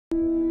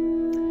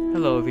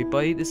Hello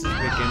everybody, this is Rick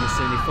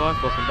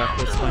Gamer75. Welcome back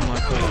to Let's Play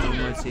Minecraft Story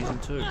Mode Season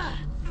 2.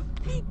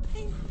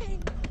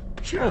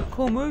 Oh,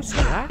 cool moves,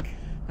 Jack.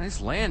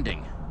 Nice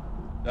landing.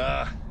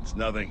 It's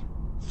nothing.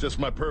 It's just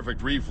my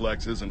perfect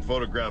reflexes and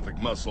photographic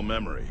muscle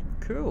memory.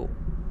 Cool.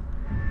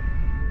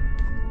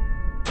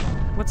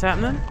 What's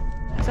happening?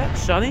 Is that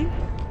shutting?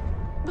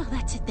 Well,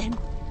 that's it then.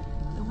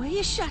 The way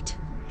is shut.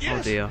 Yes.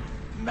 Oh dear.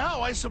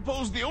 Now I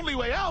suppose the only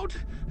way out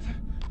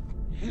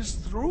is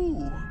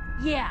through.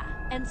 Yeah,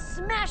 and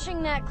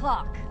smashing that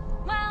clock.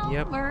 Well,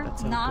 Yep, we're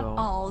that's our not goal.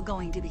 all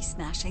going to be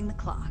smashing the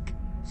clock.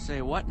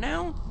 Say what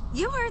now?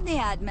 You heard the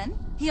admin.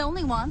 He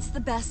only wants the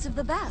best of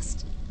the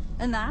best.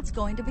 And that's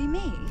going to be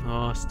me.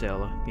 Oh,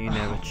 Stella, you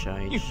never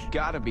change. You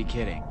gotta be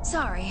kidding.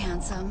 Sorry,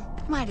 handsome.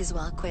 Might as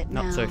well quit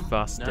now. Not so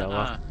fast, Stella.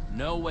 Nuh-uh.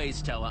 No way,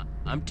 Stella.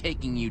 I'm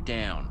taking you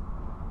down.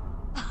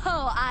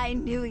 Oh, I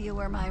knew you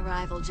were my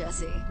rival,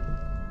 Jesse.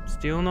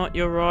 Still not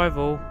your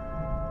rival.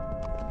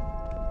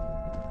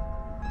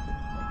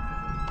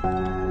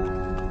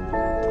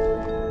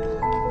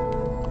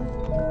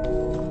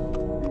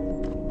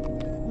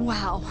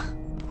 Wow.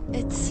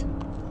 It's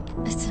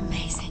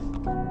amazing.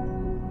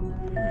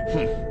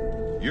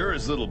 You're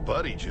his little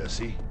buddy,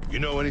 Jesse. You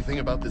know anything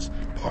about this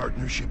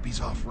partnership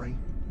he's offering?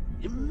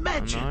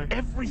 Imagine Oh, no.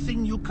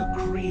 everything you could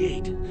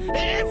create,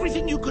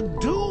 everything you could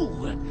do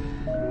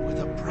with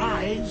a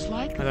prize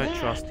like I that. don't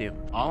trust you.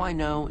 All I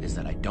know is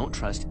that I don't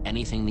trust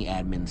anything the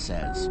admin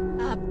says.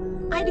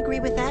 I'd agree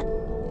with that.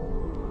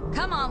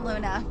 Come on,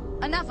 Luna.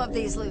 Enough of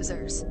these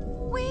losers.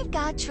 We've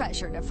got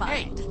treasure to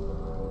find.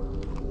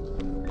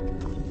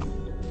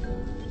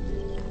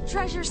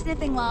 Treasure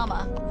sniffing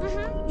llama.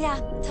 Yeah,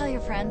 tell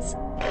your friends.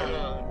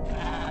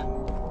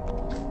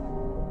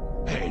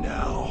 Hey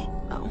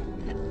now. Oh,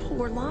 that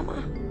poor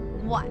llama.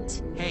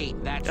 What? Hey,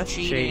 that's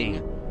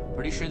cheating.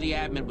 Pretty sure the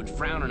admin would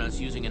frown on us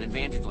using an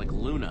advantage like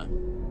Luna.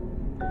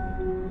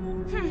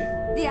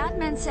 The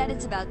admin said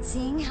it's about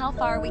seeing how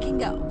far we can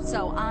go,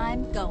 so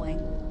I'm going.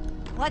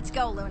 Let's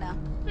go, Luna.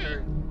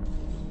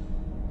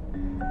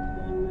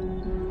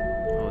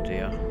 Oh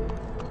dear.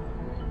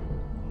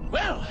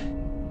 Well,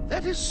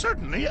 that is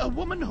certainly a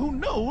woman who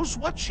knows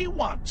what she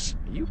wants.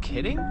 Are you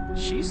kidding?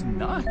 She's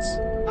nuts.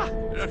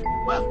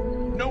 Well,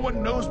 no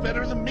one knows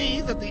better than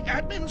me that the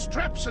admin's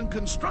traps and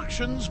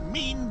constructions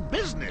mean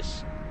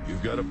business.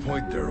 You've got a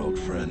point there, old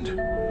friend.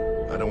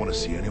 I don't want to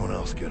see anyone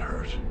else get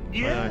hurt.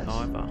 Yes.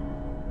 I don't either.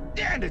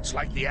 And it's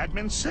like the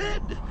admin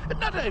said.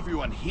 Not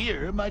everyone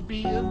here might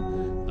be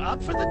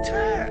up for the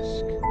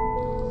task.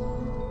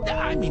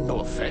 I mean no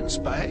offense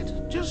by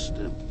it, just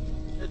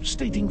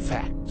stating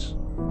facts.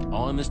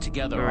 All in this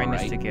together, We're all in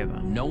this right? together.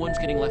 No one's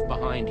getting left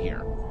behind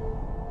here.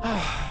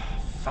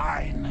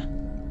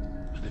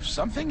 Fine. But if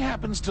something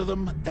happens to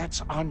them,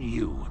 that's on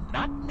you,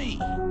 not me.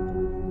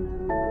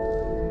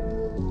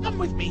 Come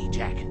with me,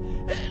 Jack.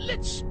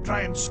 Let's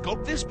try and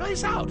scope this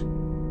place out.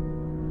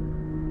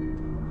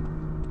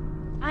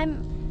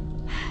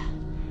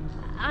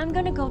 I'm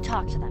gonna go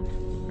talk to them.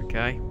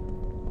 Okay.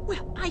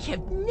 Well, I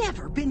have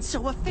never been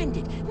so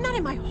offended. Not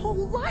in my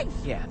whole life.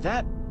 Yeah,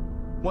 that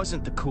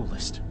wasn't the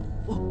coolest.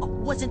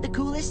 Wasn't the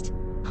coolest?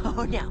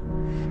 Oh, no.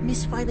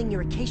 Misfiling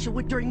your acacia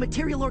wood during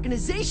Material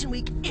Organization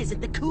Week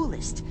isn't the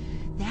coolest.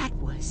 That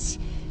was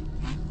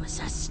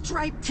a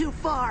stripe too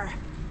far.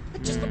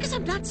 But just because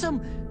I'm not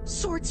some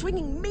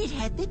sword-swinging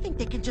meathead, they think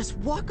they can just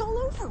walk all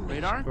over me.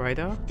 Radar?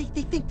 Radar? They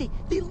think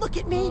they look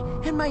at me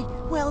and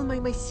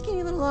my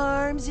skinny little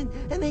arms and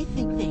they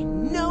think they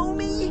know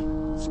me.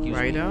 Excuse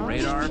Radar? me,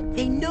 Radar?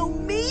 They know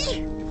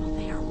me? Well,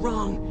 they are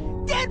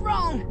wrong. Dead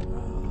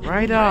wrong!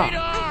 Radar!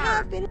 I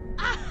have been.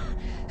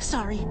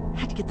 Sorry,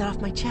 had to get that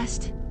off my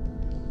chest.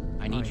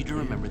 I need you to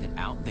remember that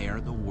out there,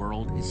 the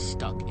world is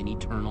stuck in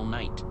eternal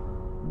night.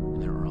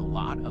 And there are a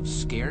lot of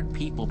scared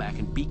people back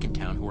in Beacon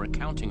Town who are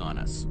counting on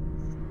us.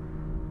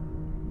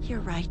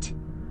 You're right.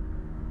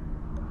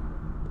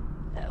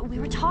 We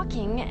were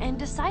talking and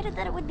decided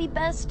that it would be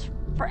best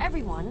for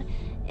everyone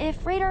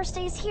if Radar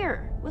stays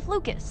here with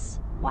Lucas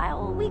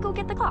while we go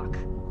get the clock.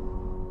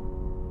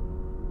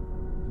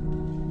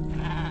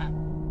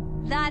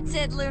 That's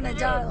it, Luna,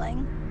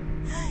 darling.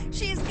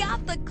 She's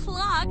got the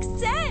clock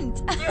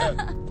sent.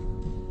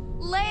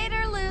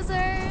 Later,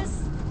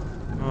 losers.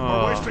 We're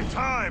Oh, wasting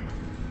time.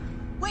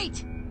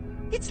 Wait!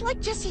 It's like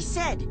Jesse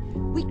said.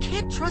 We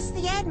can't trust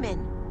the admin.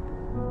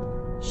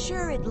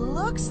 Sure, it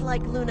looks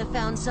like Luna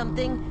found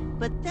something,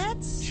 but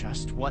that's...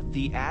 Just what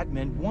the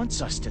admin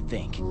wants us to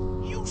think.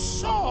 You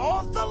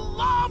saw the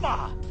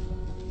llama!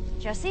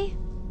 Jesse,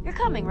 you're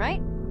coming,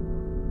 right?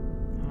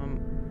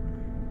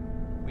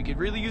 We could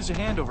really use a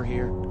hand over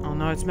here. oh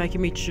no, it's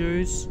making me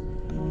choose.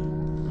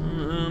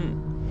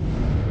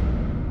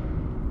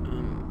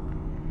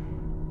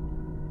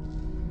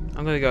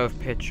 I'm gonna go with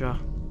Petra,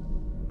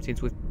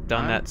 since we've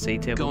done that sea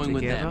temple Going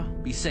with together.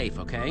 them. Be safe,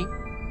 okay?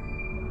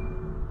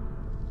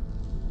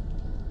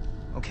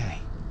 Okay.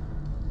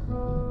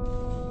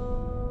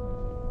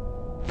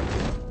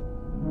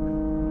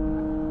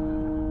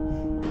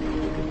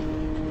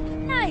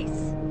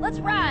 Nice! Let's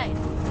ride!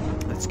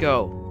 Let's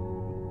go.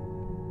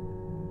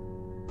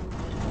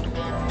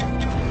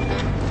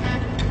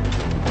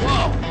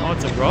 Oh,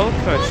 it's a roller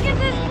coaster. Look at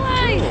this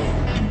place!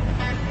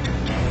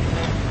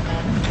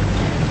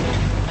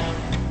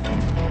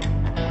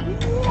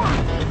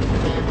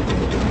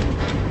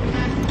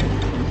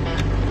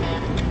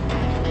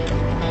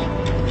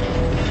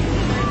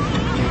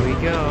 Here we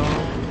go.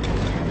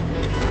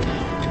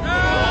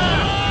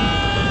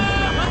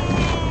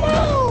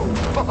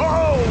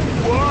 Oh,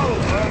 whoa!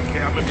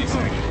 Okay, I'm gonna be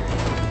sick.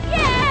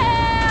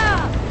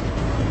 Yeah!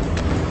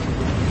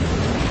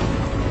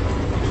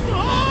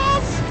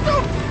 Oh,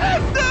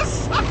 stupendous!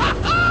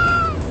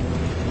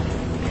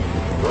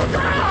 Look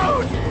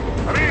out!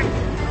 I mean,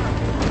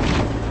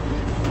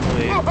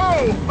 Wait.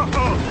 whoa!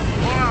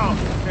 Wow!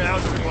 Yeah, that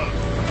was pretty close.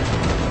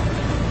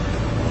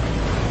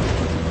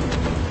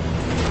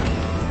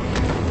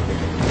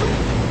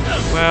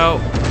 Well,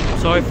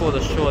 sorry for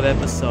the short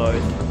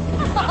episode,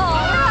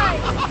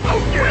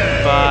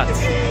 but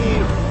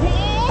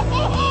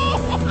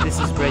this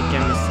is Red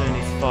Gamer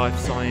Sunnis 5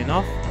 signing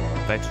off.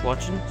 Thanks for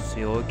watching.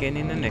 See you all again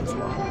in the next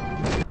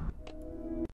one.